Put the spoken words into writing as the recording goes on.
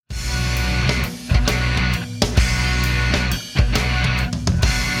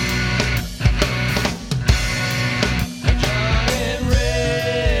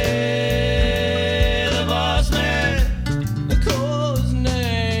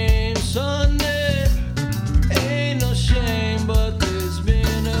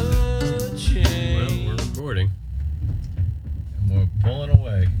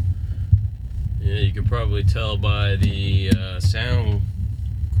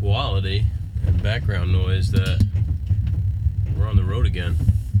reality and background noise that we're on the road again.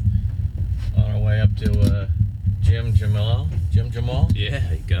 On our way up to Jim Jamal.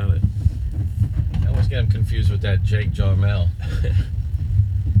 Yeah, you got it. I always get him confused with that Jake Jarmel.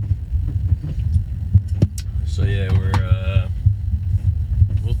 So yeah, we're a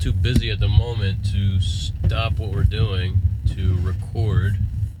little too busy at the moment to stop what we're doing to record.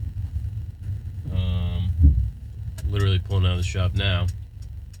 Literally pulling out of the shop now.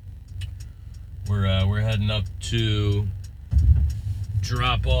 We're heading up to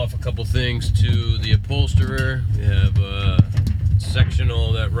drop off a couple things to the upholsterer. We have a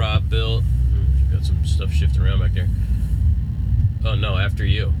sectional that Rob built. Got some stuff shifting around back there. Oh no, after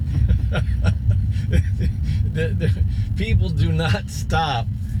you. the people do not stop.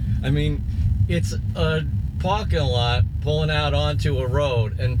 I mean, it's a parking lot pulling out onto a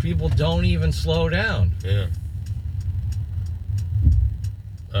road, and people don't even slow down. Yeah.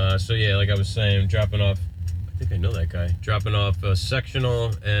 So yeah, like I was saying, dropping off. I think I know that guy. Dropping off a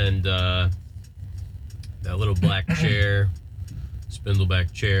sectional and that little black chair,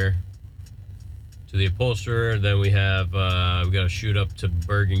 spindleback chair, to the upholsterer. Then we have we got to shoot up to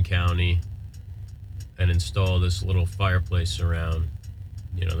Bergen County and install this little fireplace surround.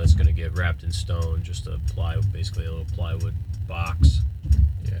 You know, that's going to get wrapped in stone, just basically a little plywood box.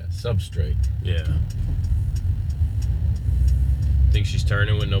 Yeah, substrate. Yeah. Think she's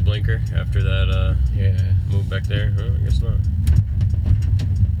turning with no blinker after that Yeah. move back there? Huh? I guess not.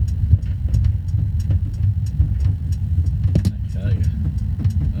 I tell you.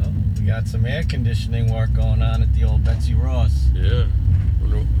 Well, we got some air conditioning work going on at the old Betsy Ross. Yeah.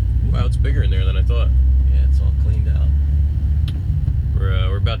 Wow, it's bigger in there than I thought. Yeah, it's all cleaned out.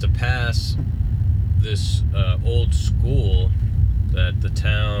 We're about to pass this old school that the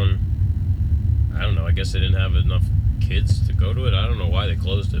town, I don't know, I guess they didn't have enough kids to go to it. I don't know why they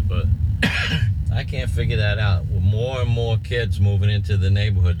closed it, but I can't figure that out. With more and more kids moving into the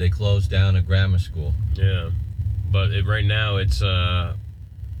neighborhood, they closed down a grammar school. yeah. But right now it's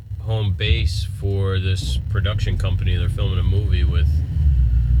home base for this production company. They're filming a movie with,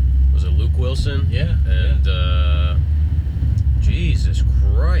 was it Luke Wilson? Yeah. And Jesus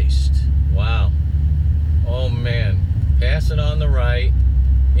Christ. Wow. Oh man. Passing on the right,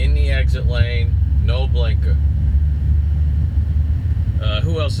 in the exit lane, no blinker.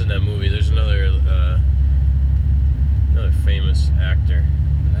 Who else in that movie? There's another famous actor.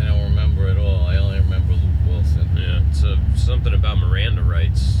 I don't remember at all. I only remember Luke Wilson. Yeah, it's something about Miranda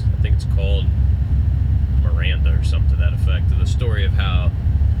rights. I think it's called Miranda or something to that effect. The story of how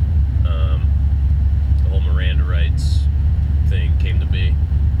the whole Miranda rights thing came to be.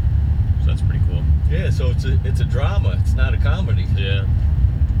 So that's pretty cool. Yeah, so it's a drama. It's not a comedy. Yeah.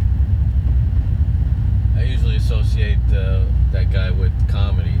 I usually associate that guy with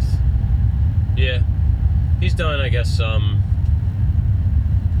comedies. Yeah. He's done, I guess, some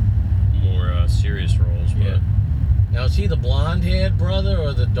more serious roles. But Yeah. Now, is he the blonde-haired brother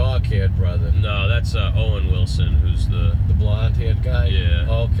or the dark-haired brother? no, that's Owen Wilson, who's the The blonde-haired guy? Yeah.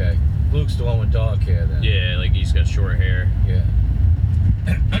 Oh, okay. Luke's the one with dark hair then. yeah, like he's got short hair. Yeah.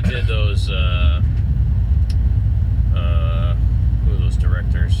 He did those who are those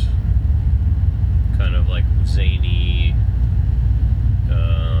directors? Kind of like zany,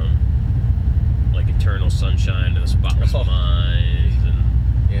 like Eternal Sunshine of the Spotless Mind.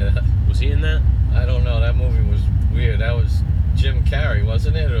 And Yeah. was he in that? I don't know. That movie was weird. That was Jim Carrey,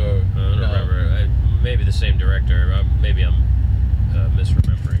 wasn't it? Or I don't remember. Maybe the same director. Maybe I'm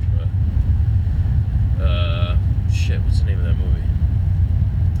misremembering. But shit, what's the name of that movie?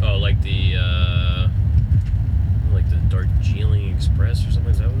 Oh, like the Darjeeling Express or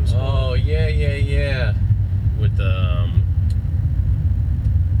something. Is that what it was called? Oh yeah. With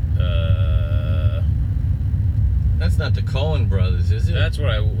That's not the Coen brothers, is it? that's what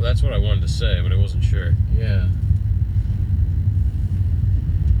I wanted to say, but I wasn't sure. Yeah.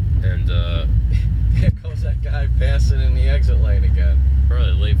 And Here goes that guy passing in the exit lane again.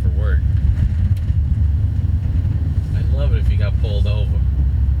 probably late for work. I'd love it if he got pulled over.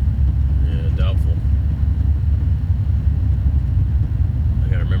 Yeah, doubtful. I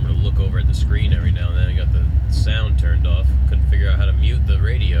gotta remember to look over at the screen every now and then. I got the sound turned off. Couldn't figure out how to mute the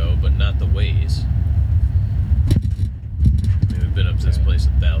radio, but not the Waze. I mean, we've been up to this place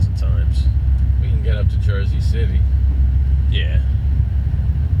 1,000 times. We can get up to Jersey City. Yeah.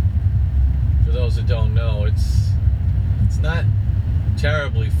 For those that don't know, it's not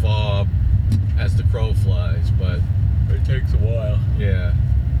terribly far as the crow flies, but It takes a while. yeah,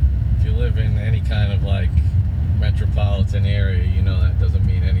 if you live in any kind of like metropolitan area, you know that doesn't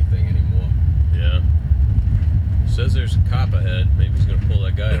mean anything anymore. Yeah. Says there's a cop ahead. Maybe he's gonna pull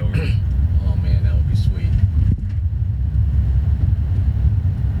that guy over.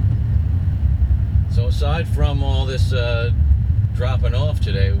 aside from all this dropping off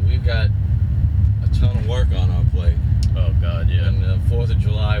today, we've got a ton of work on our plate. Oh God, yeah. And the 4th of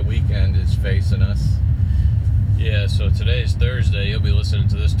July weekend is facing us. Yeah, so today's Thursday. You'll be listening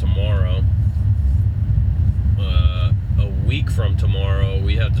to this tomorrow. A week from tomorrow,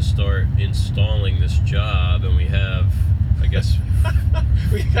 we have to start installing this job, and we have, I guess...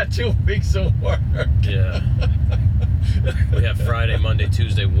 We got 2 weeks of work. Yeah. We have Friday, Monday,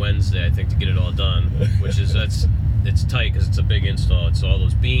 Tuesday, Wednesday, I think, to get it all done. Which is, it's tight because it's a big install. It's all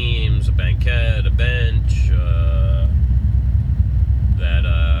those beams, a banquette, a bench,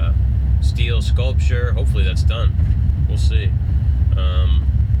 that steel sculpture. Hopefully that's done. We'll see.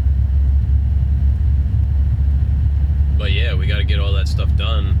 But yeah, we got to get all that stuff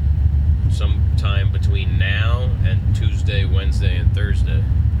done sometime between now and Tuesday, Wednesday, and Thursday.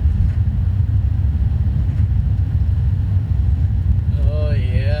 Oh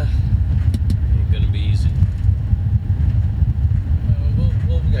yeah. Ain't gonna be easy.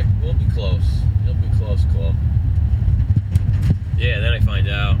 We'll be close. You'll be close, Cole. Yeah, then I find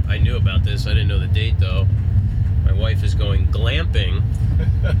out. I knew about this. I didn't know the date though. My wife is going glamping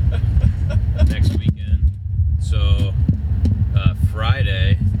next weekend. So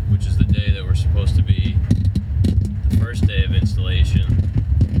Friday, which is the day that we're supposed to be the first day of installation,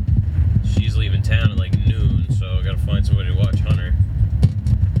 she's leaving town at like noon, so I gotta find somebody to watch Hunter.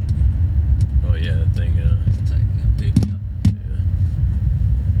 Oh yeah, that thing, Tighten that baby up. yeah.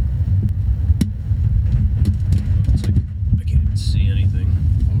 It's like, I can't even see anything.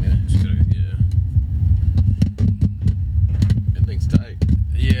 Just gotta, yeah. That thing's tight.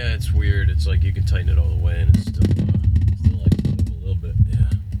 Yeah, it's weird. It's like you can tighten it all the way and it's still Like move a little bit. yeah.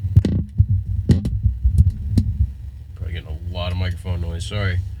 Probably getting a lot of microphone noise.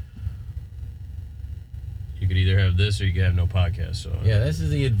 Sorry. You could either have this or you could have no podcast. So Yeah, this is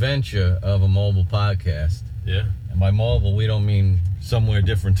the adventure of a mobile podcast. yeah. And by mobile, we don't mean somewhere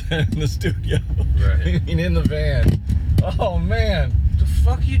different than in the studio. Right. We mean in the van. Oh man, What the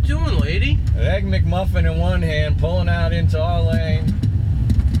fuck you doing, lady? an Egg McMuffin in one hand, pulling out into our lane.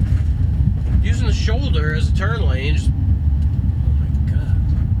 Using the shoulder as a turn lane. Just... Oh my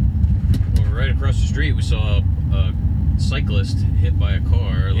god. Well, right across the street, we saw a cyclist hit by a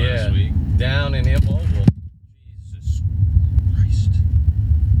car last week. Down and immobile. Jesus Christ.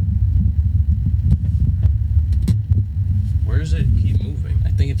 Where does it keep moving?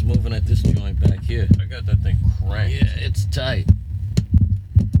 I think it's moving at this joint back here. I got that thing cranked. Yeah, it's tight.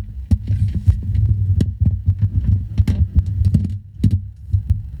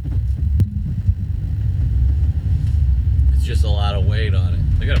 It's just a lot of weight on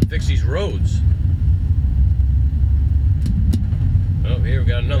it. They gotta fix these roads. Oh, here we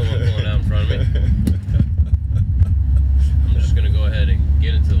got another one pulling out in front of me. I'm just gonna go ahead and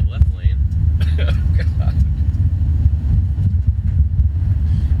get into the left lane. God.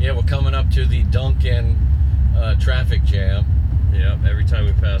 Yeah, we're coming up to the Duncan traffic jam Yep, every time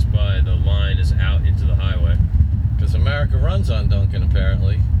we pass by, the line is out into the highway. because America runs on Duncan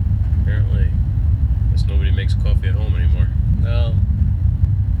apparently. Apparently. Guess nobody makes coffee at home anymore. No.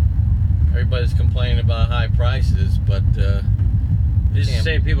 Everybody's complaining about high prices, but These are the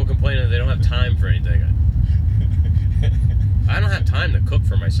same people complaining that they don't have time for anything. I don't have time to cook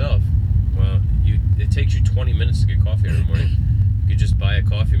for myself. Well, it takes you 20 minutes to get coffee every morning. You could just buy a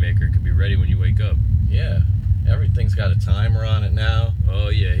coffee maker. It could be ready when you wake up. yeah, everything's got a timer on it now. Oh,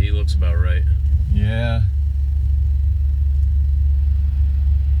 yeah, he looks about right. Yeah.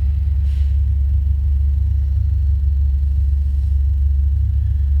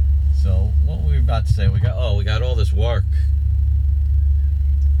 So what were we about to say? We got all this work.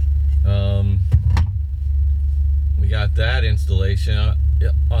 We got that installation.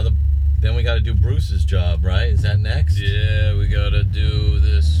 Then we got to do Bruce's job, right? Is that next? Yeah, we gotta do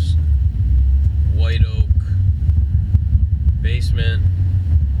this white oak basement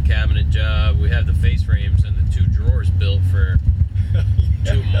cabinet job. We have the face frames and the 2 drawers built for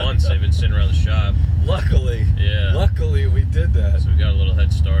 2 months. They've been sitting around the shop. Luckily. Yeah. Luckily we did that. So we got a little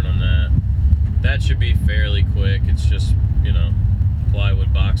head start on that. That should be fairly quick. It's just,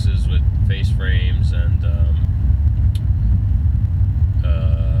 plywood boxes with face frames and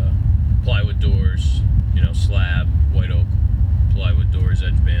plywood doors, slab, white oak plywood doors,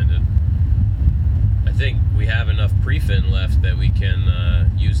 edge banded. I think we have enough pre-fin left that we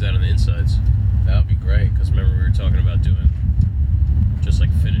can use that on the insides. That would be great. Because remember we were talking about doing just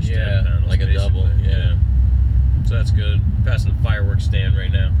like finished head panels. like a double. basically. Yeah. So that's good. Passing the fireworks stand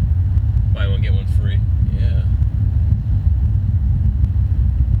right now. Buy one, get one free. Yeah.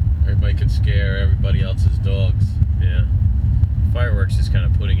 Everybody could scare everybody else's dogs. Yeah. Fireworks is kind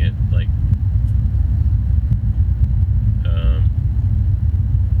of putting it like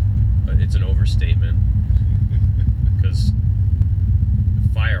it's an overstatement. Because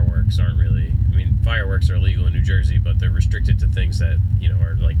fireworks aren't really... I mean, fireworks are illegal in New Jersey, but they're restricted to things that,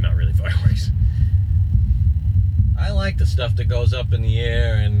 are like not really fireworks. I like the stuff that goes up in the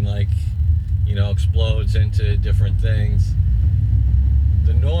air and explodes into different things.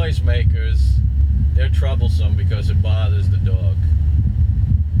 The noisemakers, they're troublesome because it bothers the dog.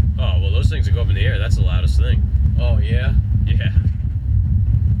 Oh, well, those things that go up in the air, that's the loudest thing. Oh, yeah? Yeah.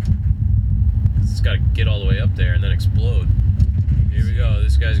 It's got to get all the way up there and then explode. Here we go.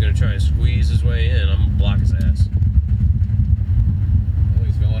 This guy's going to try and squeeze his way in. I'm going to block his ass. Oh,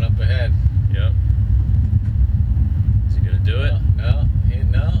 he's going up ahead. Yep. Is he going to do it? No.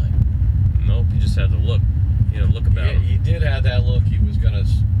 Nope, he just had to look. Look about him. He did have that look. He was going to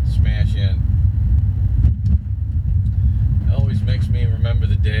smash in. It always makes me remember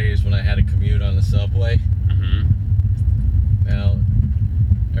the days when I had to commute on the subway. Mm-hmm. Now,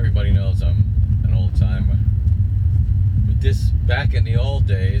 everybody knows I'm an old timer. But back in the old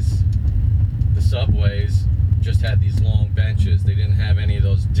days, the subways just had these long benches. They didn't have any of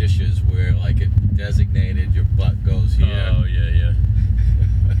those dishes where it designated your butt goes here. Oh, yeah.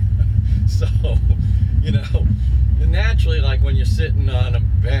 So, naturally, when you're sitting on a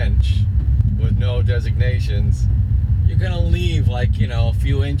bench with no designations, you're gonna leave a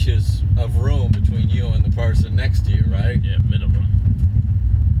few inches of room between you and the person next to you, right? Yeah, minimum.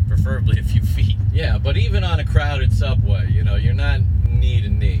 Preferably a few feet. Yeah, but even on a crowded subway, you're not knee to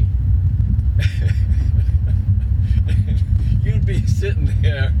knee. You'd be sitting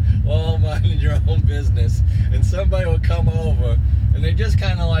there all minding your own business, and somebody would come over and they just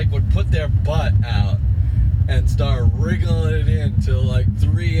kind of would put their butt out and start wriggling it into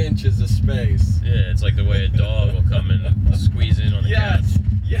 3 inches of space. Yeah, it's like the way a dog will come and squeeze in on the couch.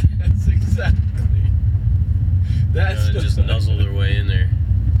 Yes, exactly. That's just nuzzle their way in there.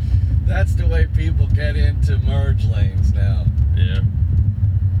 That's the way people get into merge lanes now. Yeah.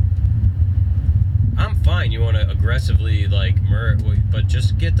 I'm fine. You want to aggressively merge, but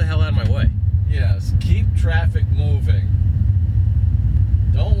just get the hell out of my way. Yes, keep traffic moving.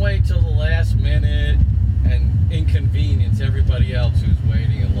 Don't wait till the last minute and inconvenience everybody else who's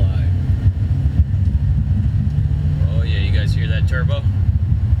waiting in line. Oh yeah, you guys hear that turbo?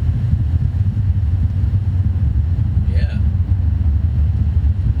 Yeah.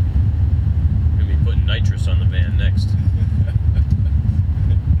 Gonna be putting nitrous on the van next.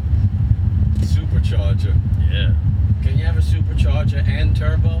 Supercharger. Yeah. Can you have a supercharger and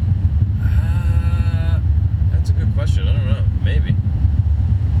turbo? That's a good question. I don't know. Maybe.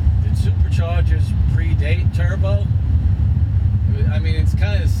 Did superchargers predate turbo? I mean, it's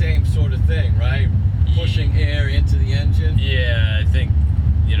kind of the same sort of thing, right? Pushing air into the engine. Yeah, I think,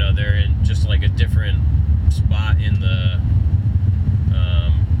 they're in just a different spot in the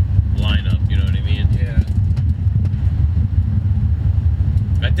lineup, you know what I mean? Yeah.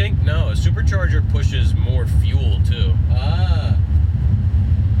 I think, no, a supercharger pushes more fuel, too. Ah.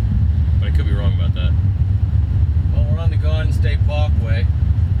 But I could be wrong about that. Well, we're on the Garden State Parkway.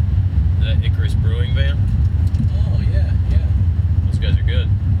 That Icarus Brewing van? Oh, yeah. Those guys are good.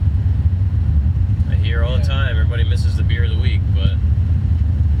 I hear all the time, everybody misses the beer of the week, but...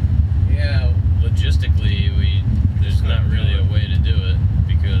 Yeah. Logistically, there's not really a way to do it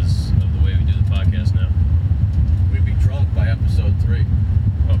because of the way we do the podcast now. We'd be drunk by episode 3.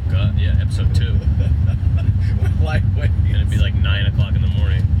 Oh, God, yeah, episode 2. Lightweight. And it'd be 9 o'clock in the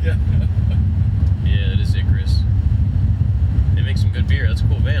morning. Yeah. Yeah, that is Icarus. They make some good beer. That's a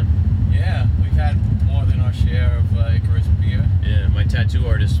cool van. Yeah, we've had more than our share of Icarus beer. Yeah, my tattoo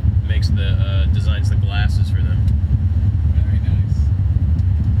artist designs the glasses for them. Very nice.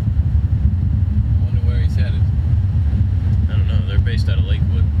 I wonder where he's headed. I don't know. They're based out of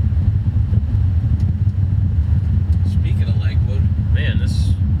Lakewood. Speaking of Lakewood, Man,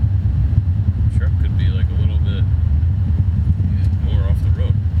 this truck could be a little bit more off the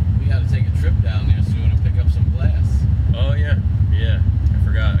road. we got to take a trip down there soon and pick up some glass. Oh, yeah. I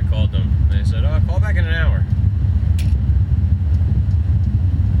forgot. I called them. They said, call back in an hour.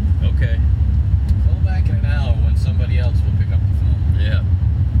 Okay. Call back in an hour when somebody else will pick up the phone. Yeah.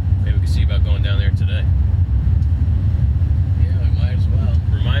 Maybe we can see about going down there today. Yeah, we might as well.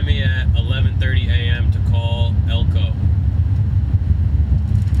 Remind me at 11:30 a.m. to call Elko.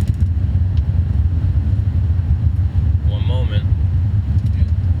 One moment.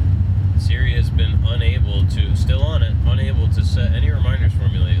 Siri has been unable to set any reminders for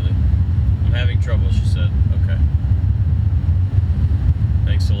me lately. I'm having trouble, she said. Okay.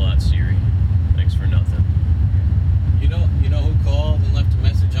 Thanks a lot, Siri. Thanks for nothing. You know who called and left a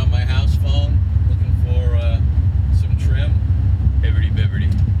message on my house phone looking for some trim? Bibbity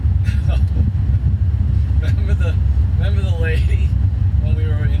bibbity.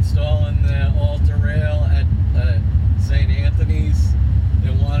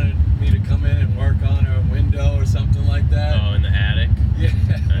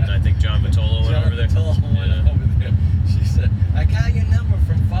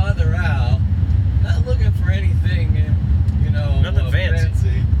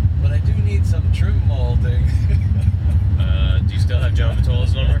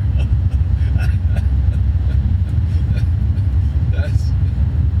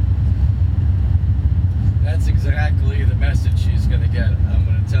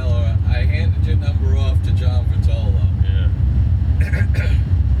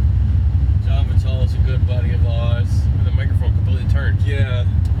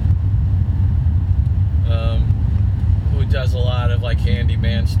 like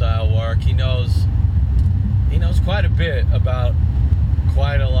handyman style work. He knows quite a bit about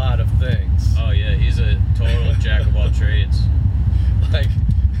quite a lot of things. Oh yeah, he's a total jack of all trades. Like,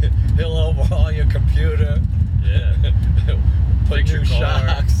 he'll overhaul your computer. Yeah. Put Fix new your car.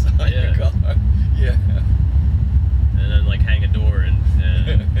 shocks on your car. Yeah. And then like hang a door and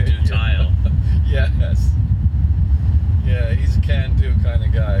do tile. Yes. Yeah, he's a can-do kind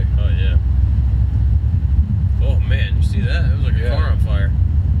of guy. Oh yeah. Oh man, you see that? It was like a car on fire.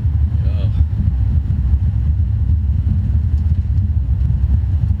 Oh.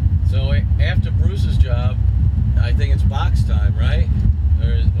 So after Bruce's job, I think it's box time, right?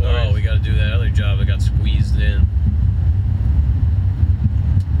 Oh, we got to do that other job that got squeezed in.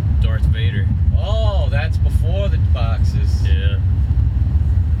 Darth Vader. Oh, that's before the boxes. Yeah.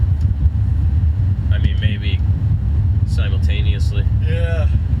 I mean, maybe simultaneously. Yeah.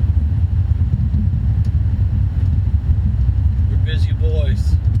 We're busy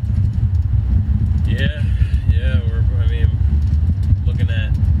boys. Yeah, I mean, looking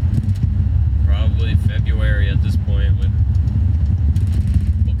at probably February at this point with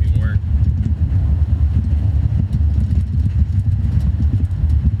booking work.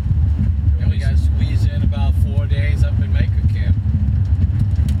 And we got to squeeze in about 4 days up in Maker Camp.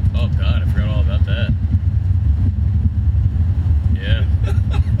 Oh God, I forgot all about that. Yeah.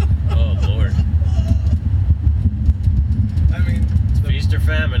 Oh Lord. I mean, It's feast or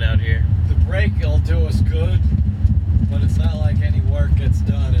famine out here. the break will do us good, but it's not like any work gets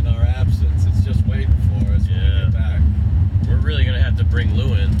done in our absence. It's just waiting for us when we get back. We're really gonna have to bring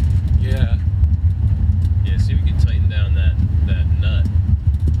Lou in. Yeah. Yeah, see if we can tighten down that nut.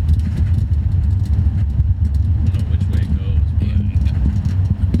 I don't know which way it goes, but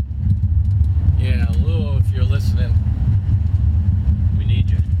Yeah, Lou, if you're listening, we need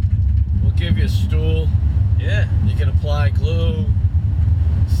you. we'll give you a stool. Yeah. You can apply glue,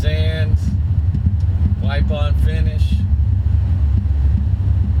 sand, wipe on finish.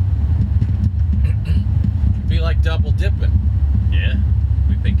 Be like double dipping. Yeah.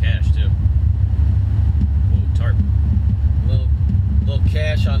 We pay cash too. Ooh, tarp. Little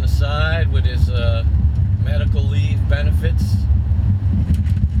cash on the side with his medical leave benefits.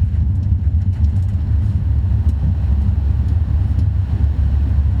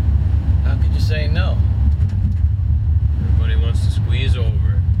 How could you say no? Everybody wants to squeeze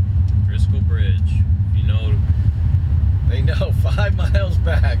over Driscoll Bridge. You know, They know 5 miles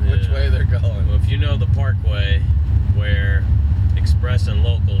back which Yeah. way they're going. well, if you know the Parkway, where express and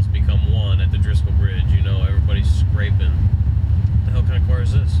locals become one at the Driscoll Bridge, you know everybody's scraping. What the hell kind of car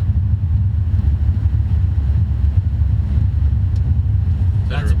is this? Is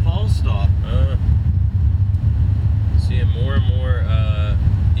that That's a Polestar. Seeing more and more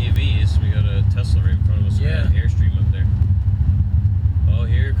EVs. We got a Tesla right in front of us. Yeah. Got an Airstream up there. Oh,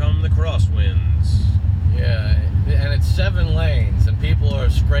 here come the crosswinds. Yeah, and it's 7 lanes, and people are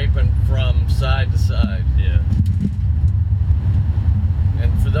scraping from side to side. Yeah.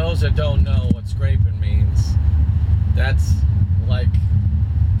 And for those that don't know what scraping means, that's like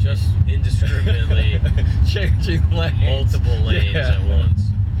just Indiscriminately changing lanes. multiple lanes Yeah. at once.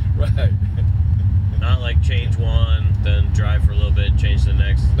 Right. Not like change one, then drive for a little bit, change the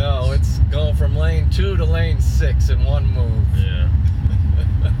next. No, it's going from lane 2 to lane 6 in one move. Yeah.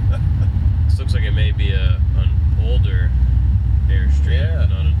 This looks like it may be an older Airstream. Yeah.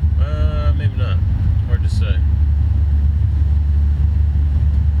 Not maybe not. Hard to say.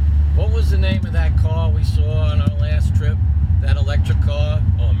 What was the name of that car we saw on our last trip? That electric car?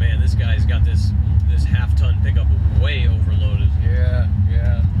 Oh man, this guy's got this half-ton pickup way overloaded. Yeah.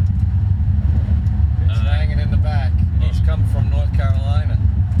 It's hanging in the back. He's come from North Carolina.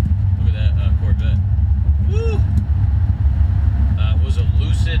 Look at that Corvette. Woo! It was a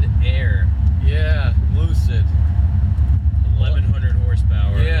Lucid Air, Yeah, Lucid. 1100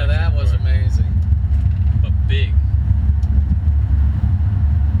 horsepower. Yeah, that electric was car. amazing. But big.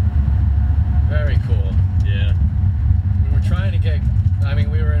 Very cool. Yeah. We were trying to get,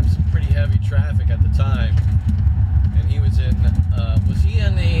 we were in some pretty heavy traffic at the time. And he was was he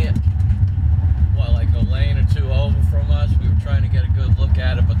in the, like a lane or two over from us? We were trying to get a good look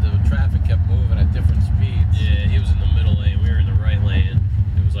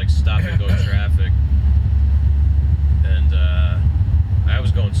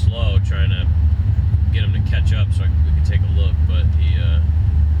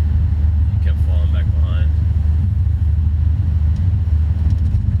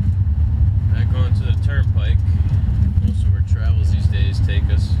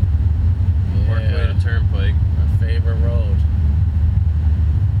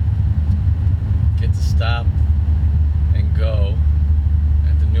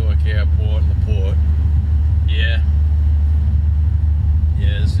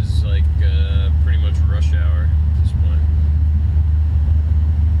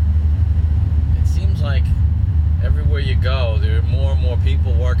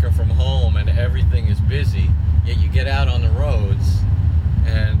people working from home and everything is busy, yet you get out on the roads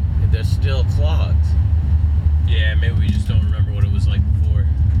and they're still clogged. Yeah, maybe we just don't remember what it was like before.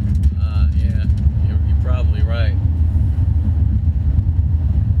 Yeah, you're probably right.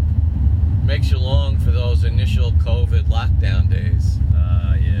 Makes you long for those initial COVID lockdown days.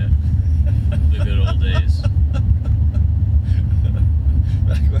 Yeah. The good old days.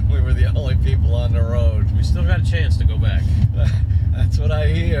 Back when we were the only people on the road. We still got a chance to go back. That's what I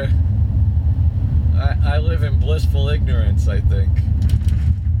hear. I live in blissful ignorance, I think.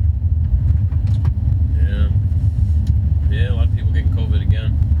 Yeah. Yeah, a lot of people getting COVID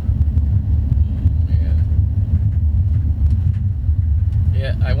again.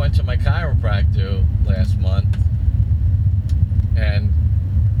 Yeah, I went to my chiropractor last month, and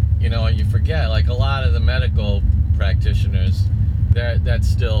you forget, like a lot of the medical practitioners, that's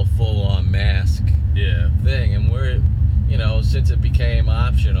still full on mask thing, and we're, since it became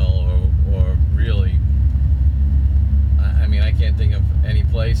optional or really, I mean, I can't think of any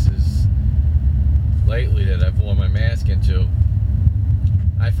places lately that I've worn my mask into.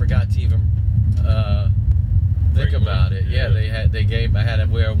 I forgot to even think about it. Yeah, I had to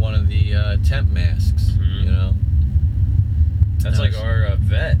wear one of the temp masks. That's like our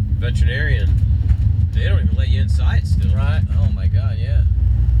veterinarian. They don't even let you inside still. Right? Oh my God, yeah.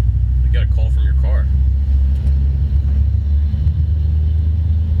 You got a call from your car.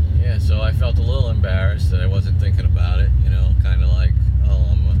 Yeah, so I felt a little embarrassed that I wasn't thinking about it. Kind of like,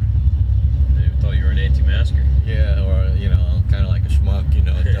 They thought you were an anti-masker. Yeah, or kind of like a schmuck.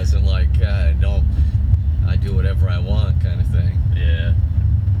 It doesn't like I do whatever I want kind of thing. Yeah.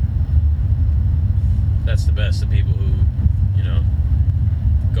 That's the best. The people who,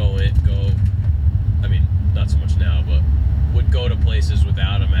 I mean, not so much now, but would go to places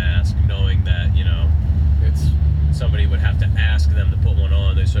without a mask, knowing that, It's somebody would have to ask them to put one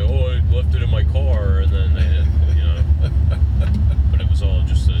on. They say, oh, I left it in my car, and then they, but it was all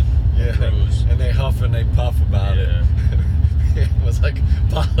just a cruise. And they huff and they puff about it. It was like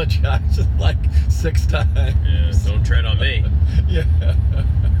apologizing like 6 times. Yeah, don't tread on me. Yeah.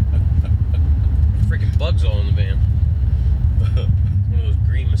 Freaking bugs all in the van. One of those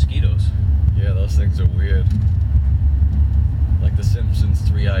green mosquitoes. Yeah, those things are weird. Like the Simpsons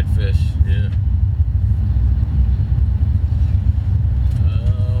 3-eyed fish. Yeah.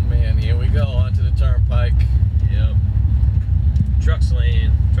 Oh man, here we go onto the turnpike. Yep. Trucks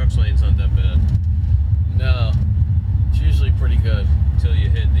lane's not that bad. No, it's usually pretty good Until you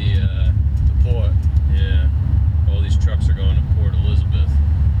hit the port. yeah. All these trucks are going to Port Elizabeth.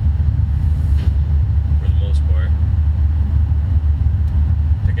 For the most part.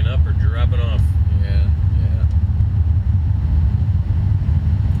 Picking up or dropping off. Yeah.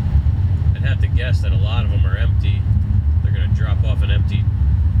 I'd have to guess that a lot of them are empty. They're going to drop off an empty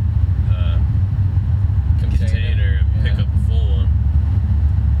container and pick up a full one.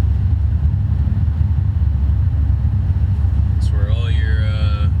 That's where all your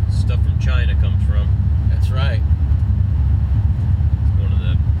stuff from China comes from. That's right. It's one of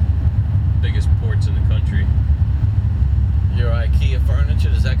the biggest ports in the country. Your IKEA furniture,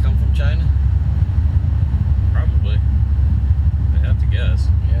 does that come from China? Probably. I'd have to guess.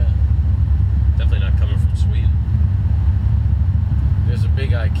 Yeah. Definitely not coming from Sweden. There's a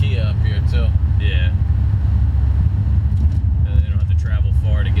big IKEA up here too. Yeah. They don't have to travel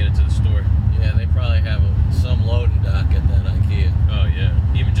far to get it to the store. Yeah, they probably have some loading dock at that IKEA. Oh yeah.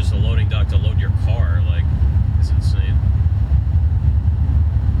 Even just a loading dock to load your car, like, it's insane.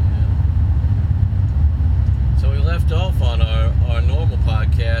 Yeah. So we left off on our normal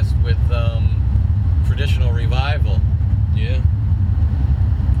podcast with traditional revival. Yeah.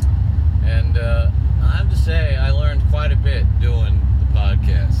 And I have to say, I learned quite a bit doing the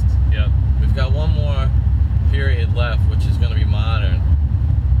podcast. Yep. We've got one more period left, which is going to be modern.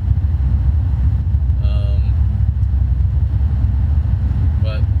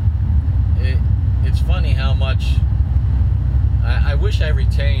 But it's funny how much I wish I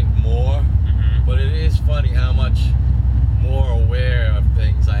retained more, but it is funny how much more aware of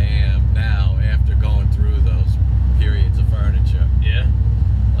things I am now after going through those periods of furniture. Yeah.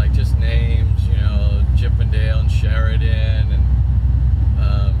 Like just names, Chippendale and Sheridan, and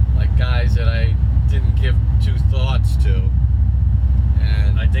like guys that I didn't give 2 thoughts to.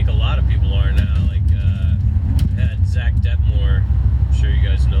 And I think a lot of people are now. Like, had Zach Detmore, I'm sure you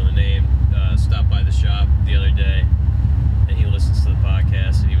guys know the name, stop by the shop the other day, and he listens to the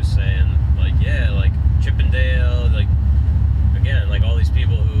podcast, and he was saying, like, yeah, like Chippendale, like, again, like all these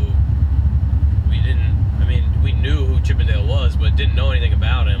people who we didn't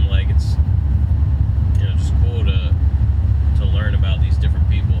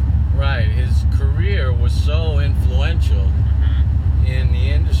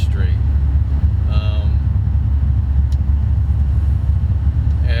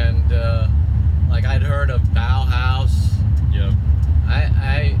and like I'd heard of Bauhaus. Yep.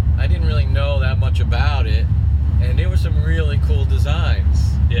 I didn't really know that much about it, and there were some really cool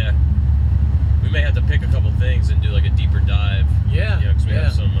designs. Yeah. We may have to pick a couple things and do like a deeper dive. Yeah. You know, because we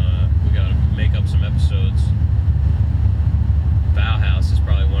have some, we gotta make up some episodes. Bauhaus is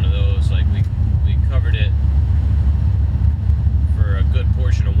probably one of those. Like we covered it for a good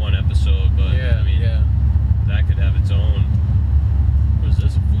portion of one episode, but I mean, that could have its own. What is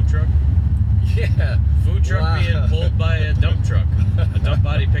this? A food truck? Yeah. Food truck being pulled by a dump truck, a dump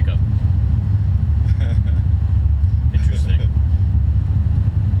body pickup. Interesting.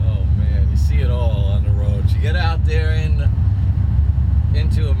 Oh man, you see it all on the roads. You get out there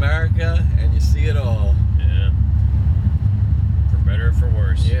into America, and you see it all. Yeah. For better or for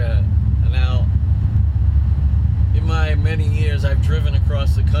worse. Yeah. Now, in my many years, I've driven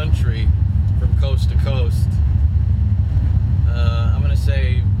across the country from coast to coast. I'm gonna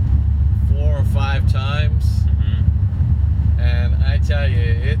say 4 or 5 times, and I tell you,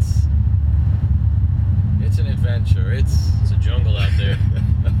 it's an adventure. It's a jungle out there.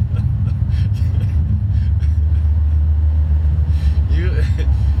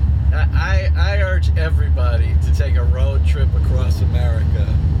 I urge everybody to take a road trip across America.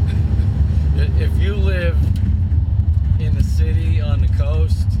 If you live in the city on the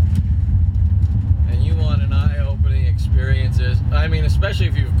coast and you want an eye-opening experiences, I mean, especially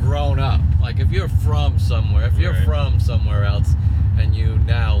if you've grown up, like if you're from somewhere, if you're from somewhere else and you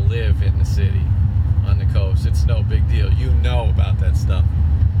now live in the city on the coast, it's no big deal. You know about that stuff.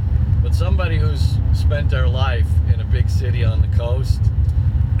 But somebody who's spent their life in a big city on the coast,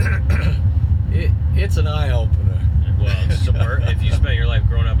 it's an eye-opener. Well, if you spent your life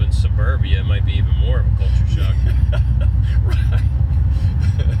growing up in suburbia, it might be even more of a culture shock. Right.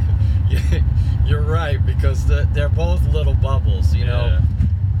 You're right, because they're both little bubbles, you know.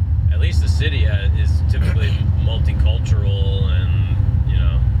 At least the city is typically multicultural, and you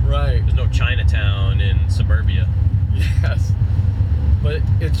know. Right. There's no Chinatown in suburbia. Yes. But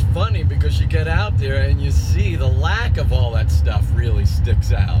it's funny because you get out there and you see the lack of all that stuff really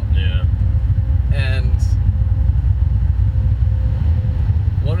sticks out. Yeah. And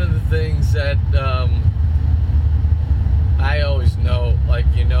one of the things that I always know, like,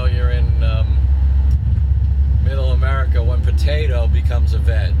 you know, you're in middle America when potato becomes a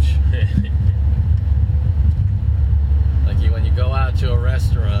veg. Like when you go out to a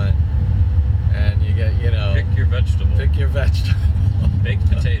restaurant and you get, you know, pick your vegetable. Pick your vegetable. Baked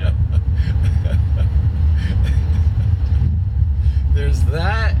potato. There's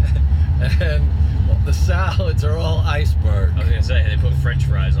that, and the salads are all iceberg. I was gonna say they put French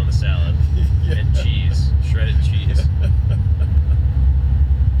fries on the salad and cheese, shredded cheese.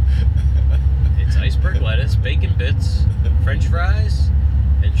 It's iceberg lettuce, bacon bits, French fries,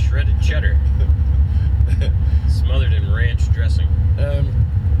 and shredded cheddar, smothered in ranch dressing.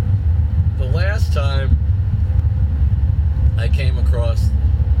 The last time I came across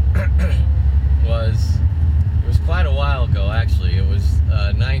it was quite a while ago, actually. It was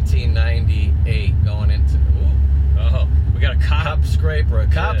 1998, going into we got a cop scraper,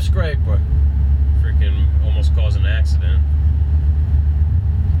 scraper. Freaking almost caused an accident.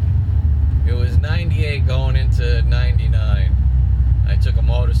 It was 98 going into 99. I took a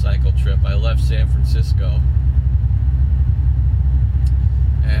motorcycle trip. I left San Francisco,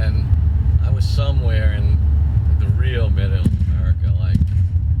 and I was somewhere in the real middle of America, like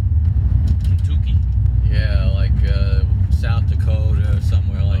Kentucky. Yeah, like South Dakota or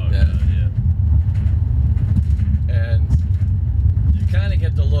somewhere like that. God, yeah. And you kind of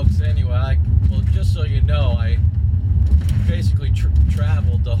get the looks anyway. Well, just so you know, I basically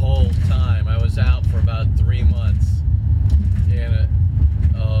traveled the whole time. I was out for about 3 months in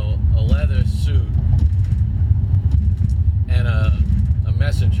a leather suit and a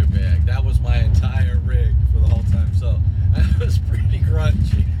messenger bag. That was my entire rig for the whole time. So I was pretty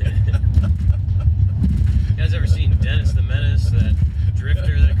grungy. You guys ever seen Dennis the Menace, that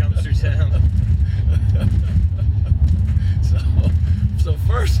drifter that comes through town? So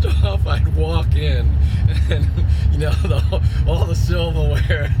first off, I'd walk in, and you know, all the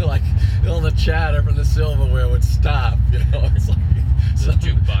silverware, like all the chatter from the silverware would stop. You know, it's like the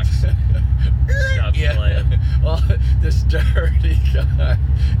jukebox stops playing. Well, this dirty guy.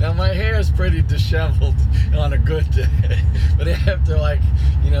 Now my hair is pretty disheveled on a good day, but after, like,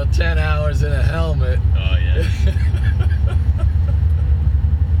 you know, 10 hours in a helmet. Oh yeah.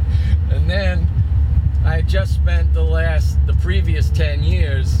 And then I just spent the previous 10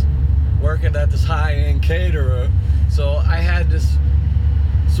 years working at this high-end caterer, so I had this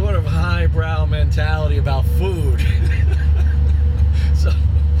sort of highbrow mentality about food.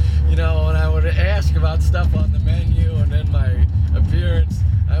 about stuff on the menu, and then my appearance,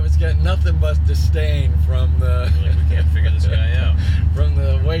 I was getting nothing but disdain from the Like, we can't figure this guy out. from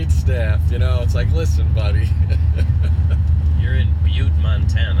the wait staff. You know, it's like, listen, buddy. You're in Butte,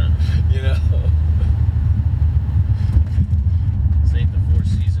 Montana. You know. This ain't the Four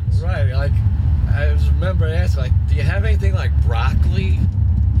Seasons. Right, like, I was remember asking, like, do you have anything like broccoli?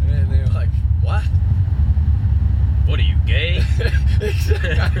 And they were like, what? What are you, gay?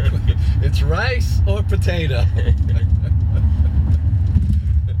 Exactly. It's rice or potato.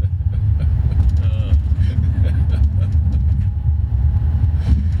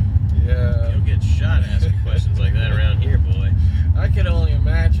 Yeah. You don't get shot asking questions like that around here, boy. I can only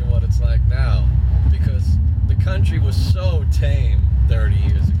imagine what it's like now, because the country was so tame 30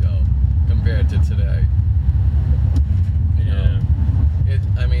 years ago compared to today. You know,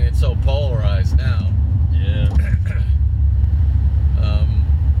 I mean, it's so polarized now. Yeah.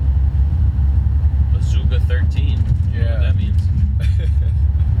 Bazooka 13. You know Yeah. what that means.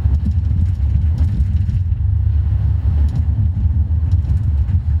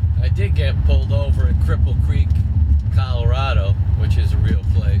 I did get pulled over in Cripple Creek, Colorado, which is a real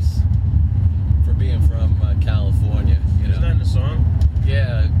place, for being from California. You Isn't know? that in the song?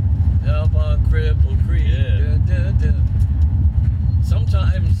 Yeah, up on Cripple Creek. Yeah. Dun, dun, dun.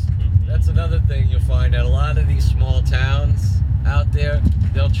 Sometimes that's another thing you'll find at a lot of these small towns out there.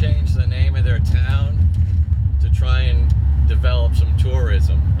 They'll change the name of their town to try and develop some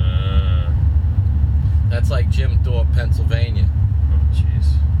tourism. That's like Jim Thorpe, Pennsylvania. Oh,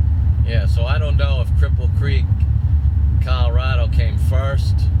 jeez. Yeah, so I don't know if Cripple Creek, Colorado came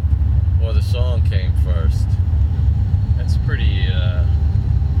first or the song came first. That's pretty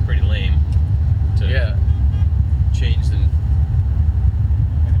lame to Yeah. change the...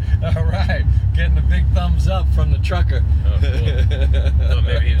 All right, getting a big thumbs up from the trucker. Oh, cool. Thought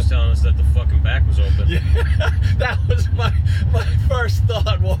maybe he was telling us that the fucking back was open. Yeah, that was my first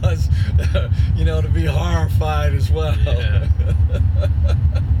thought was, you know, to be horrified as well. Yeah.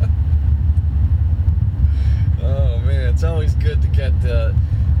 Oh man, it's always good to get the,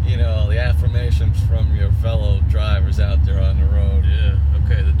 you know, the affirmations from your fellow drivers out there on the road. Yeah.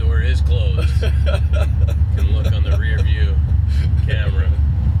 Okay, the door is closed. You can look on the rear view camera.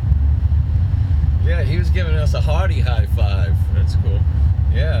 Yeah, he was giving us a hearty high five. That's cool.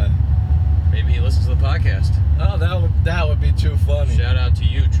 Yeah. Maybe he listens to the podcast. Oh, that would be too funny. Shout out to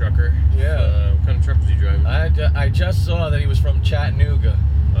you, trucker. Yeah. What kind of truck was he driving? I just saw that he was from Chattanooga,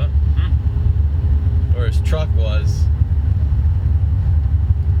 or his truck was.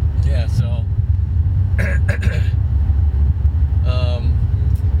 Yeah, so.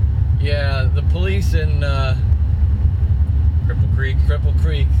 Yeah, the police in Cripple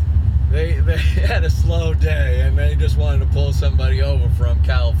Creek, they had a slow day, and they just wanted to pull somebody over from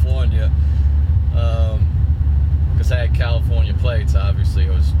California, because I had California plates. Obviously,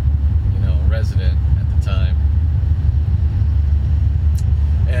 I was, you know, a resident at the time.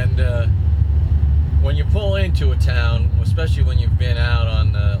 And when you pull into a town, especially when you've been out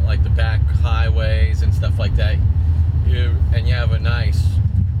on like the back highways and stuff like that, you have a nice,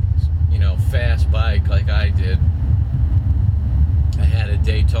 you know, fast bike like I did. I had a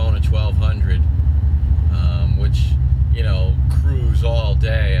Daytona 1200, which, you know, cruise all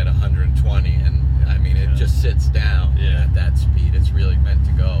day at 120, and I mean, it just sits down at that speed. It's really meant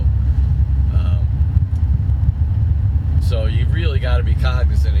to go. So you really got to be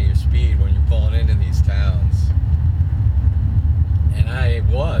cognizant of your speed when you're pulling into these towns. And I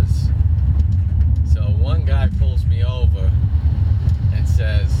was. So one guy pulls me over and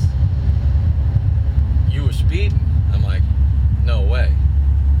says, "You were speeding?" I'm like, "No way."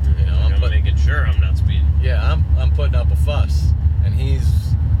 You know, I'm making sure I'm not speeding. Yeah, I'm putting up a fuss, and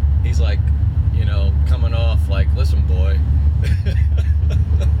he's like, you know, coming off like, "Listen, boy."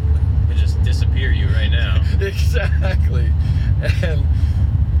 Could just disappear you right now. Exactly. And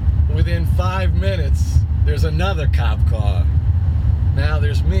within 5 minutes, there's another cop car. Now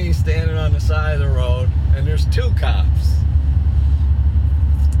there's me standing on the side of the road, and there's two cops.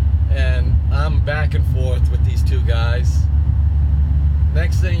 And I'm back and forth with these two guys.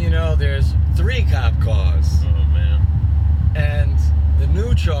 Next thing you know, there's 3 cop cars. Oh, man. And the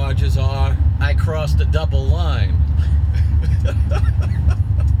new charges are, I crossed a double line.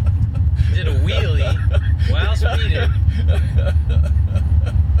 Did a wheelie while speeding.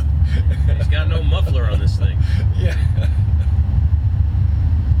 He's got no muffler on this thing. Yeah.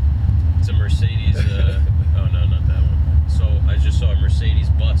 It's a Mercedes. Oh, no, not that one. So I just saw a Mercedes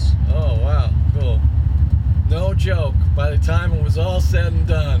bus. Oh, wow. Cool. No joke. By the time it was all said and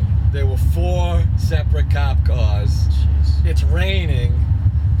done, there were 4 separate cop cars. Jeez. It's raining.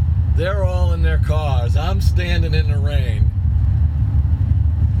 They're all in their cars. I'm standing in the rain.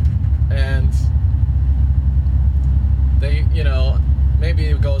 And they, you know, maybe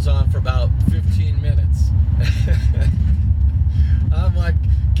it goes on for about 15 minutes. I'm like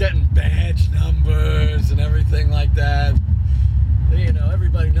getting badge numbers and everything like that. You know,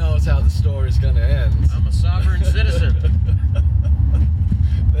 everybody knows how the story is going to end. I'm a sovereign citizen.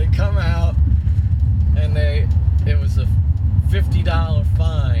 They come out and it was a $50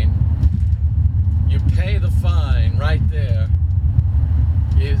 fine. You pay the fine right there.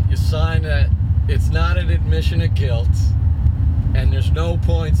 You sign that it's not an admission of guilt and there's no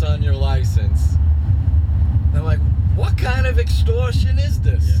points on your license. And I'm like, what kind of extortion is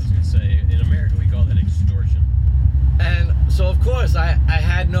this? Yeah, I was going to say, in America we call that extortion. And so, of course, I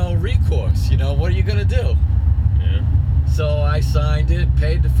had no recourse. You know, what are you going to do? Yeah. So I signed it,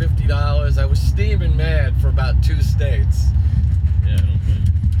 paid the $50. I was steaming mad for about 2 states. Yeah, I don't blame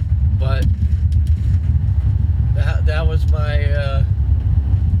you. But that was my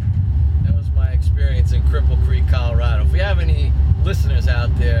experience in Cripple Creek, Colorado. If we have any listeners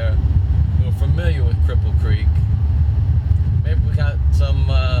out there who are familiar with Cripple Creek, maybe we got some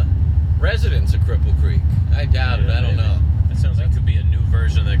residents of Cripple Creek. I doubt it. I don't know. That sounds like it could be a new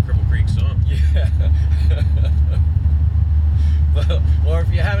version of that Cripple Creek song. Yeah. Or if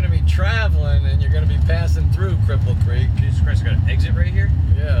you happen to be traveling and you're going to be passing through Cripple Creek. Jesus Christ, I got an exit right here?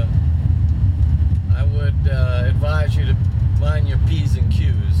 Yeah. I would advise you to mind your P's and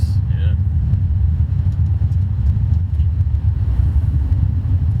Q's. Yeah.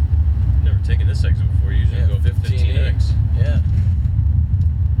 Never taken this exit before. Usually go 15X. Yeah.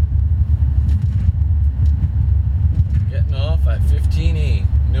 Getting off at 15E,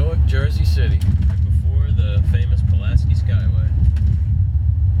 Newark, Jersey City. Right before the famous Pulaski Skyway.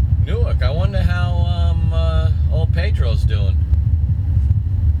 Newark, I wonder how old Pedro's doing.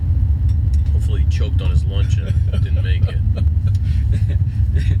 Hopefully he choked on his lunch and didn't make it.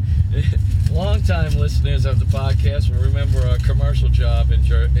 Long-time listeners of the podcast will remember our commercial job in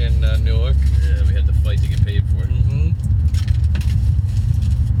Newark. Yeah, we had to fight to get paid for it. Mm-hmm.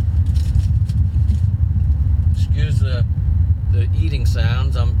 Excuse the eating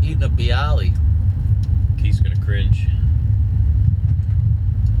sounds. I'm eating a bialy. Keith's gonna cringe.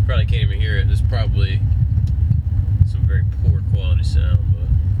 Probably can't even hear it. There's probably some very poor quality sound, but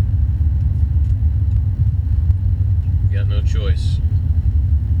you got no choice.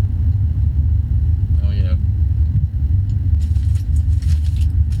 Oh yeah.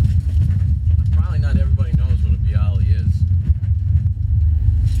 Probably not everybody knows what a bialy is.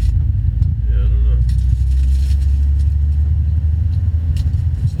 Yeah, I don't know.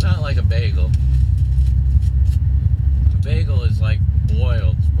 It's not like a bagel. A bagel is like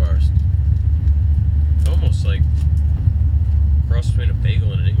boiled first. Almost like a cross between a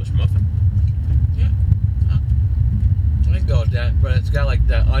bagel and an English muffin. Yeah. I'd go with that, but it's got like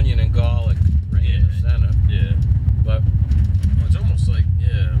that onion and garlic ring in the center. Yeah. But It's almost like,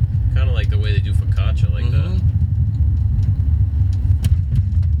 yeah, kind of like the way they do focaccia, like that.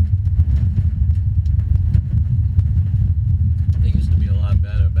 They used to be a lot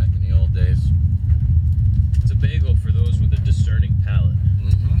better back in the old days. It's a bagel for those with a discerning palate.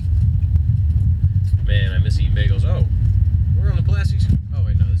 Man, I miss eating bagels. Oh, we're on the Pulaski. Oh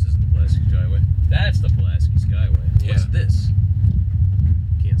wait, no, this isn't the Pulaski Skyway. That's the Pulaski Skyway. Yeah. What's this?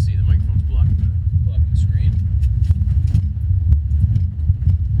 Can't see. The microphone's blocking the screen.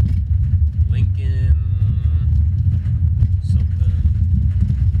 Lincoln something.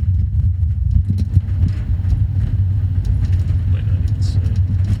 Might not even say.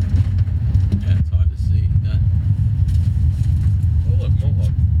 Yeah, it's hard to see. Oh look,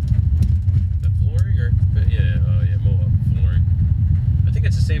 Mohawk. Is that flooring or? Yeah, oh yeah, Mohawk flooring. I think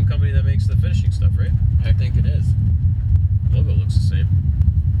it's the same company that makes the finishing stuff, right? I think it is. Logo looks the same.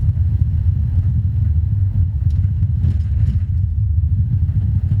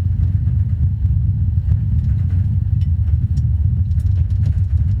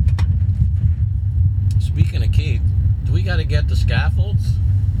 Speaking of Keith, do we got to get the scaffolds?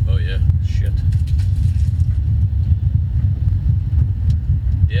 Oh yeah, shit.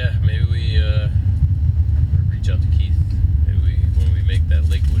 Yeah, maybe we reach out to Keith. Maybe when we make that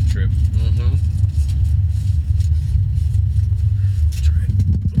Lakewood trip. Mm-hmm. Try and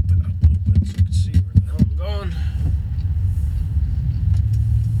open it up a little bit so I can see where the hell I'm going.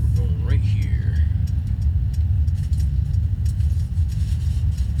 We're going right here.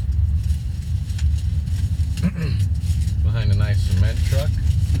 Behind a nice cement truck.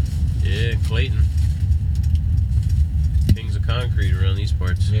 Yeah, Clayton. Kings of concrete around these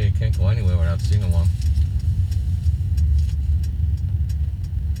parts. Yeah, you can't go anywhere without seeing one.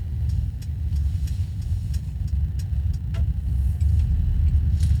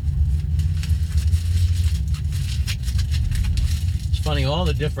 all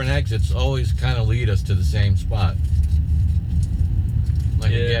the different exits always kind of lead us to the same spot.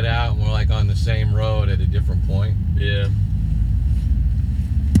 Like, we get out and we're like on the same road at a different point. Yeah.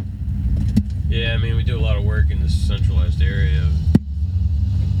 Yeah, I mean, we do a lot of work in this centralized area,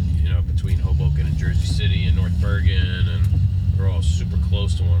 you know, between Hoboken and Jersey City and North Bergen, and we're all super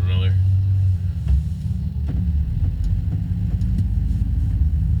close to one another.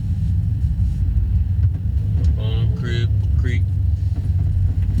 Bone Creek.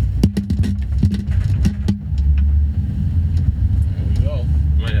 There we go.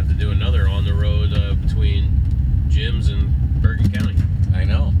 Might have to do another on the road between Jim's and Bergen County. I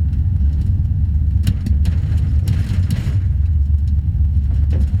know.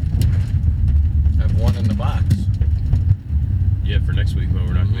 Have one in the box. Yeah, for next week when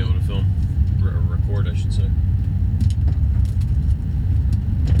we're not going to be able to film. Record, I should say.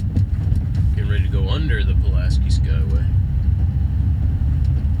 Getting ready to go under the Pulaski Skyway.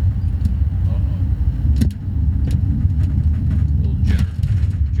 Old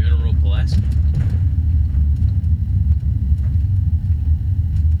General Pulaski.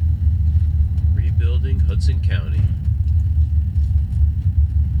 Rebuilding Hudson County.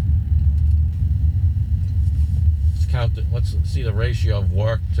 Let's see the ratio of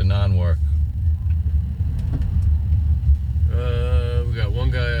work to non-work. We got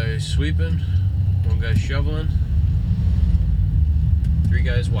one guy sweeping, one guy shoveling, 3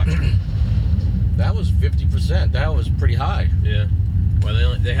 guys watching. That was 50%. That was pretty high. Yeah.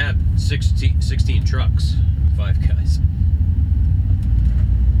 Well, they had 16 trucks, 5 guys.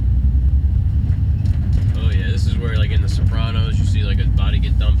 Oh yeah, this is where, like in The Sopranos, you see like a body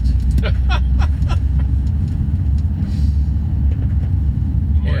get dumped.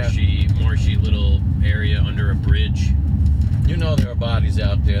 Marshy little area under a bridge. You know there are bodies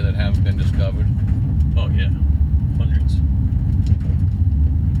out there that haven't been discovered. Oh yeah, hundreds.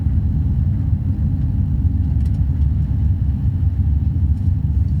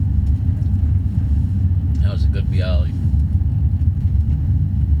 That was a good bialy.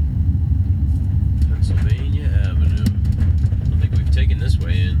 Pennsylvania Avenue. I don't think we've taken this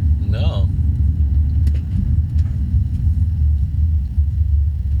way in. No.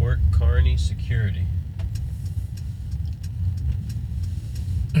 Port Kearney Security.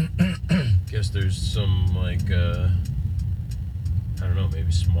 Guess there's some like I don't know,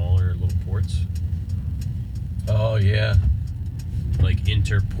 maybe smaller little ports. Oh yeah. Like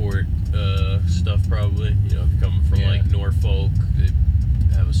interport stuff probably. You know, if you're coming from like Norfolk, they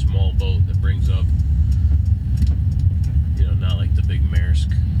have a small boat that brings up, you know, not like the big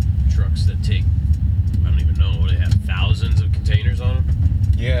Maersk trucks that take, I don't even know, they have thousands of containers on them.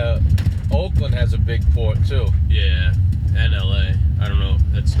 Yeah, Oakland has a big port too. Yeah, and LA. I don't know.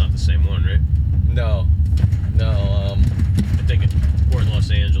 That's not the same one, right? No. I think Port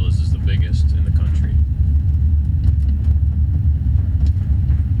Los Angeles is the biggest in the country.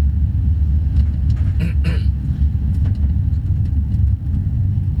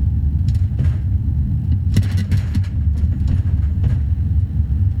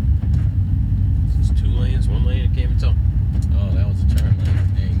 Is this 2 lanes, 1 lane? I can't even tell. Oh, that was a turn lane.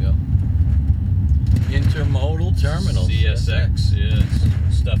 There you go. Intermodal terminals. CSX, yeah,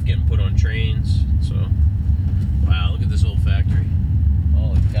 it's stuff getting put on trains. So, wow, look at this old factory.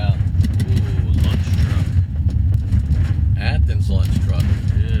 Holy cow. Ooh, lunch truck. Athens lunch truck.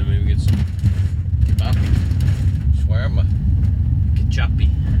 Yeah, maybe get some kebapi. Shawarma. Kechapi.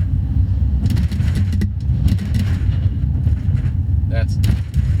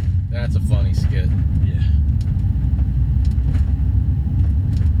 That's a funny skit. Yeah.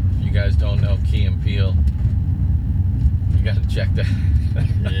 If you guys don't know Key and Peele, you gotta check that.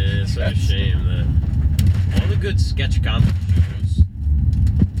 Yeah, it's such a shame that all the good sketch comedy shows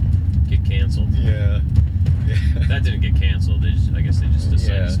get canceled. Yeah. That didn't get canceled. I guess they just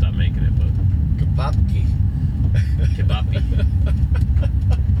decided to stop making it. But Kebabki. kebapi.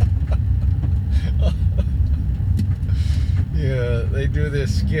 Yeah, they do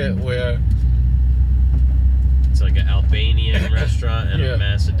this skit where It's like an Albanian restaurant and a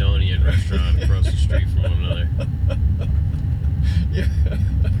Macedonian restaurant across the street from one another. Yeah.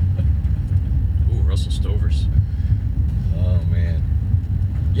 Ooh, Russell Stover's. Oh man.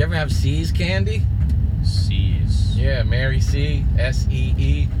 You ever have See's candy? Seas. Yeah, Mary C.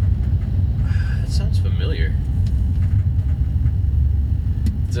 S-E-E. That sounds familiar.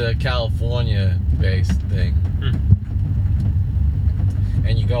 It's a California-based thing.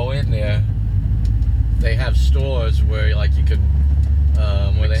 And you go in there, they have stores where like you could,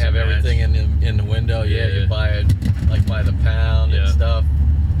 where they have everything in the window. Yeah, you buy it like by the pound and stuff.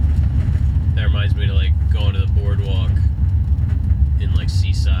 That reminds me of like going to the boardwalk in like like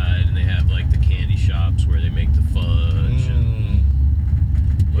Seaside, and they have like the candy shops where they make the fudge and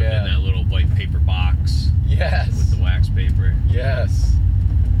put it in that little white paper box. Yes. With the wax paper. Yes.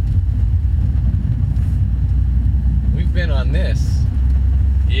 We've been on this.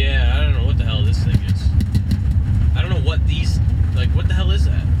 Yeah, I don't know what the hell this thing is. I don't know what these, like, what the hell is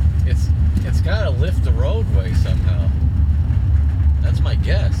that? It's gotta lift the roadway somehow. That's my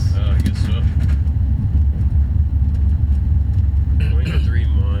guess. Oh, I guess so. 23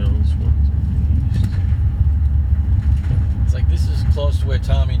 miles, 1 to the east. It's like this is close to where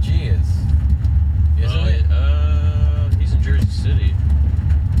Tommy G is. Isn't it? He's in Jersey City.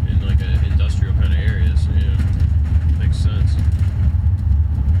 In like an industrial kind of area, so yeah. Makes sense.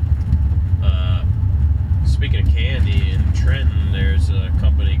 Speaking of candy, in Trenton, there's a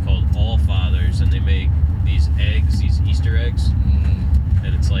company called All Fathers, and they make these eggs, these Easter eggs,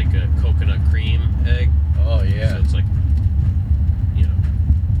 and it's like a coconut cream egg. Oh yeah. So it's like, you know,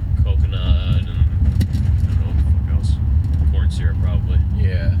 coconut and I don't know what the fuck else, corn syrup probably.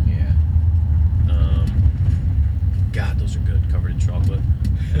 Yeah. God, those are good, covered in chocolate,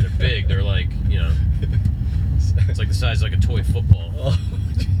 and they're big. They're like, you know, it's like the size of like a toy football. Oh.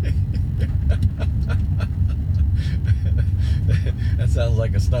 That sounds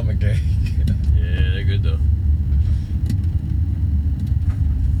like a stomach ache. Yeah, they're good though.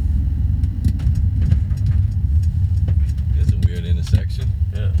 It's a weird intersection.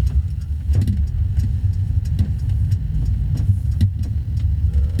 Yeah.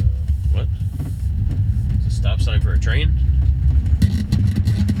 What? Is a stop sign for a train?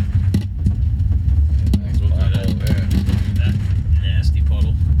 Nice Look at that. pothole there. That nasty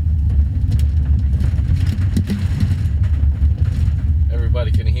puddle.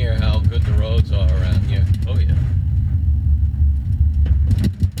 Everybody can hear how good the roads are around here. Oh yeah.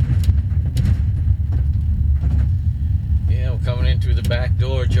 Yeah, we're coming in through the back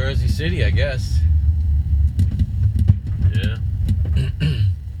door, Jersey City, I guess. Yeah.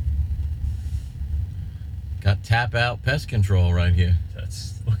 Got tap out pest control right here.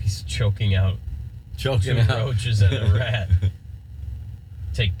 Look, he's choking out Choking 2 out roaches and a rat.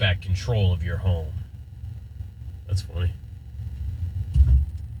 Take back control of your home. That's funny.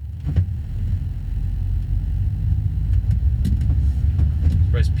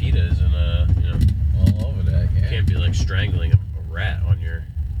 Surprised PETA isn't, all over that. Yeah. can't be like strangling a rat on your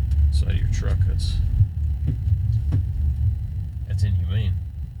side of your truck. That's inhumane.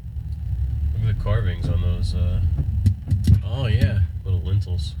 Look at the carvings on those Oh yeah. little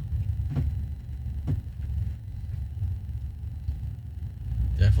lintels.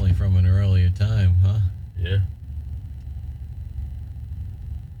 Definitely from an earlier time, huh? Yeah.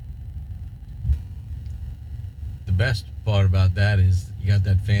 The best part about that is you got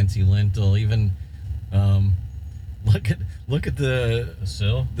that fancy lintel. Even look at The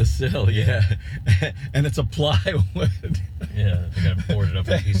sill? the sill, yeah. And it's a plywood. Yeah, they gotta board it up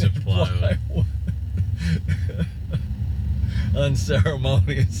with a piece of plywood.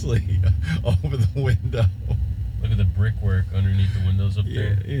 Unceremoniously over the window. Look at the brickwork underneath the windows up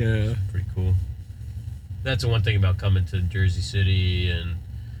there. Yeah. Pretty cool. That's the one thing about coming to Jersey City and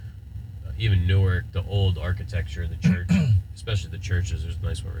even Newark, the old architecture of the church, especially the churches. There's a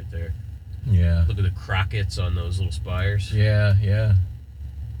nice one right there. Yeah. Look at the crockets on those little spires. Yeah.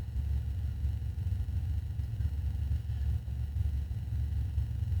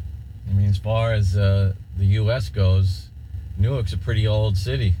 I mean, as far as the U.S. goes, Newark's a pretty old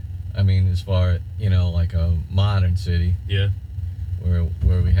city. I mean, as far, like a modern city Yeah. where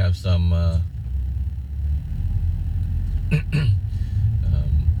we have some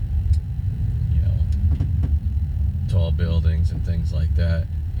tall buildings and things like that.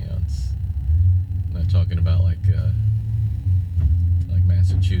 I'm not talking about like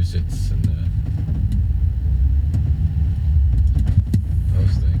Massachusetts and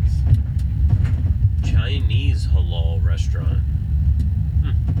those things. Chinese halal restaurant.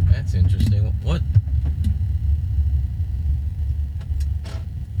 That's interesting. What?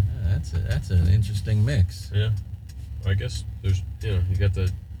 That's an interesting mix. Yeah. I guess there's, you got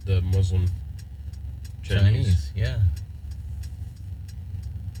the Muslim Chinese. Yeah.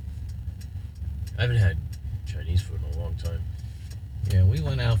 I haven't had Chinese food in a long time. Yeah, we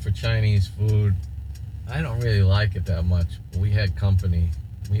went out for Chinese food. I don't really like it that much. We had company.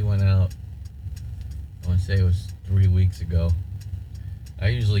 We went out, I want to say it was 3 weeks ago. I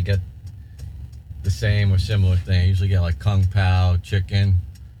usually get the same or similar thing. I usually get like Kung Pao chicken.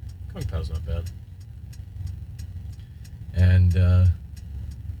 Kung Pao's not bad. And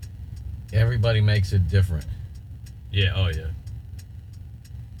everybody makes it different. Yeah, oh yeah.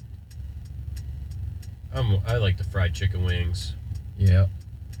 I like the fried chicken wings. Yeah.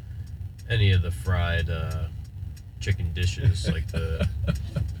 Any of the fried chicken dishes, like the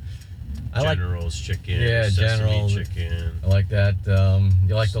General's chicken, yeah, sesame General chicken. I like that.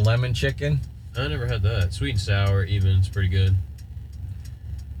 You like the lemon chicken? I never had that. Sweet and sour, even, it's pretty good.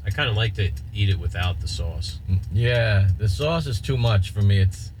 I kind of like to eat it without the sauce. Yeah, the sauce is too much for me.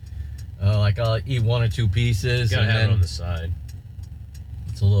 It's like I'll eat 1 or 2 pieces, You gotta and have then it on the side.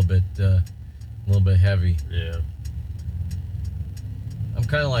 it's a little bit heavy. Yeah. I'm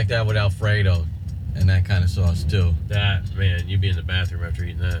kind of like that with Alfredo and that kind of sauce too. That, man, you'd be in the bathroom after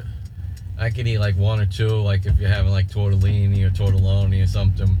eating that. I could eat like 1 or 2, like if you're having like tortellini or tortelloni or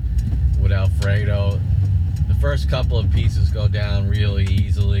something with Alfredo. The first couple of pieces go down really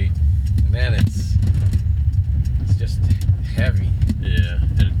easily, and then it's just heavy. Yeah,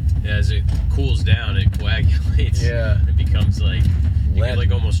 and as it cools down, it coagulates. Yeah. It becomes like, you Lead. can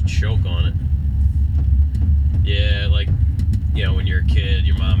like almost choke on it. Yeah, like, you know, when you're a kid,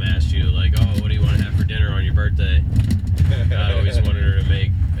 your mom asked you, like, oh, what do you want to have for dinner on your birthday? I always wanted her to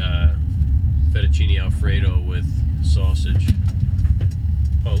make fettuccine Alfredo with sausage.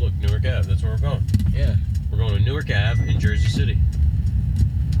 Oh, look, Newark Ave, that's where we're going. Yeah. We're going to Newark Ave in Jersey City.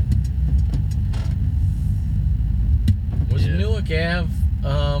 Was Yeah. Newark Ave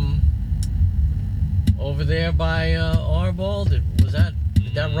over there by Arbol? Did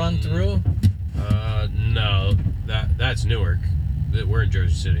that run through? No, that's Newark. We're in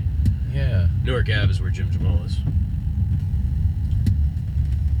Jersey City. Yeah. Newark Ave is where Jim Jamal is.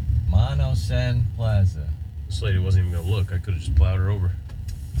 Mono Sen Plaza. This lady wasn't even gonna look. I could have just plowed her over.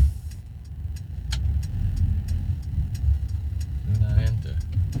 Do not enter.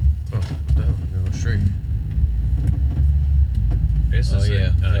 Oh, what the hell? I'm gonna go straight. This is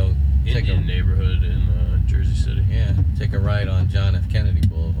No, take Indian neighborhood in Jersey City. Yeah, take a right on John F. Kennedy Oh,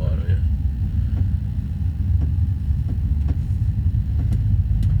 Boulevard. yeah.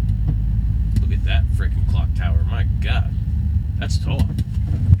 Look at that freaking clock tower. My God. That's tall.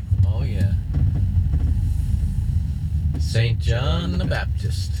 Oh yeah. St. John the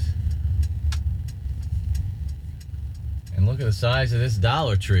Baptist. And look at the size of this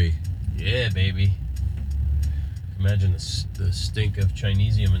Dollar Tree. Yeah, baby. Imagine the stink of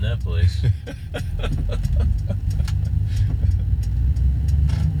Chinesium in that place.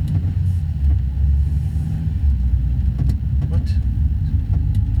 What?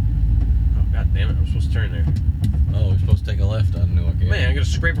 Oh, God damn it. I'm supposed to turn there. Oh, we're supposed to take a left on Newark. Yeah. Man, I gotta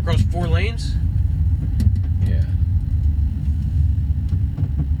scrape across 4 lanes? Yeah.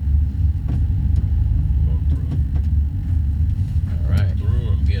 Going through. All right. Through,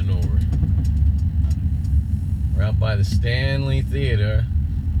 I'm getting over. We're out by the Stanley Theater.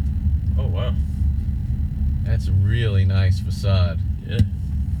 Oh, wow. That's a really nice facade. Yeah.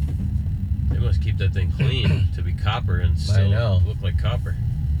 They must keep that thing clean to be copper and still know. look like copper.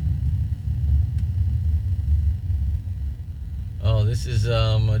 Oh, this is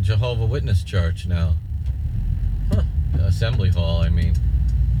a Jehovah's Witness church now. Huh. Assembly Hall, I mean.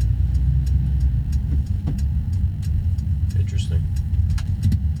 Interesting.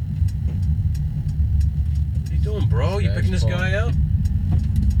 What are you doing, bro? You picking this guy out?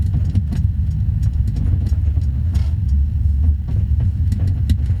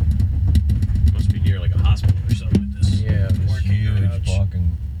 Must be near like a hospital or something with this. Yeah, this parking huge garage.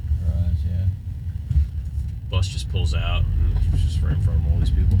 parking garage, yeah. Bus just pulls out and it's just right in front of all these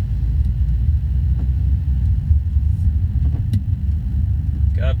people.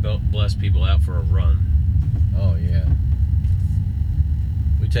 God bless people out for a run. Oh, yeah.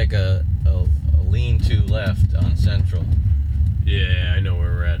 We take a lean-to left on Central. Yeah, I know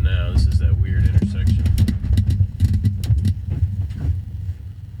where we're at now. This is that weird intersection.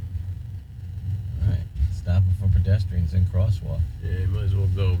 All right, stopping for pedestrians and crosswalk. Yeah, you might as well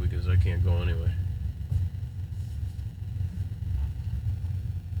go because I can't go anyway.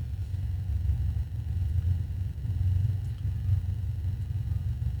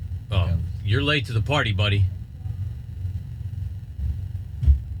 Oh, Yeah. you're late to the party, buddy.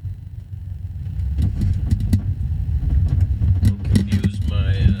 Don't confuse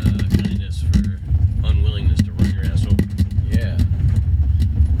my kindness for unwillingness to run your ass over. Yeah.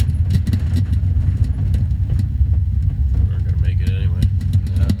 We're not gonna make it anyway.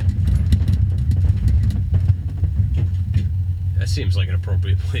 No. That seems like an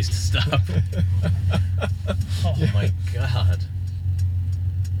appropriate place to stop. Oh my God.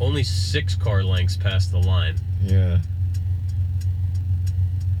 Only 6 car lengths past the line. Yeah.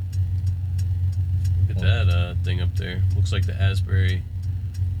 Look at that thing up there. Looks like the Asbury.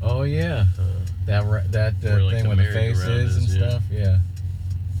 Oh, yeah. That where, like, thing the where the face merry-go-round is and is, yeah. stuff. Yeah.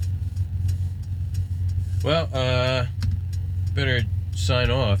 Well, better sign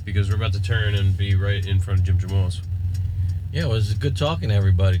off because we're about to turn and be right in front of Jim Jamal's. Yeah, it was good talking to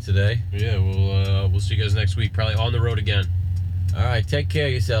everybody today. Yeah, we'll see you guys next week. Probably on the road again. All right, take care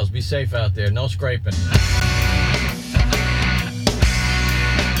of yourselves. Be safe out there. No scraping.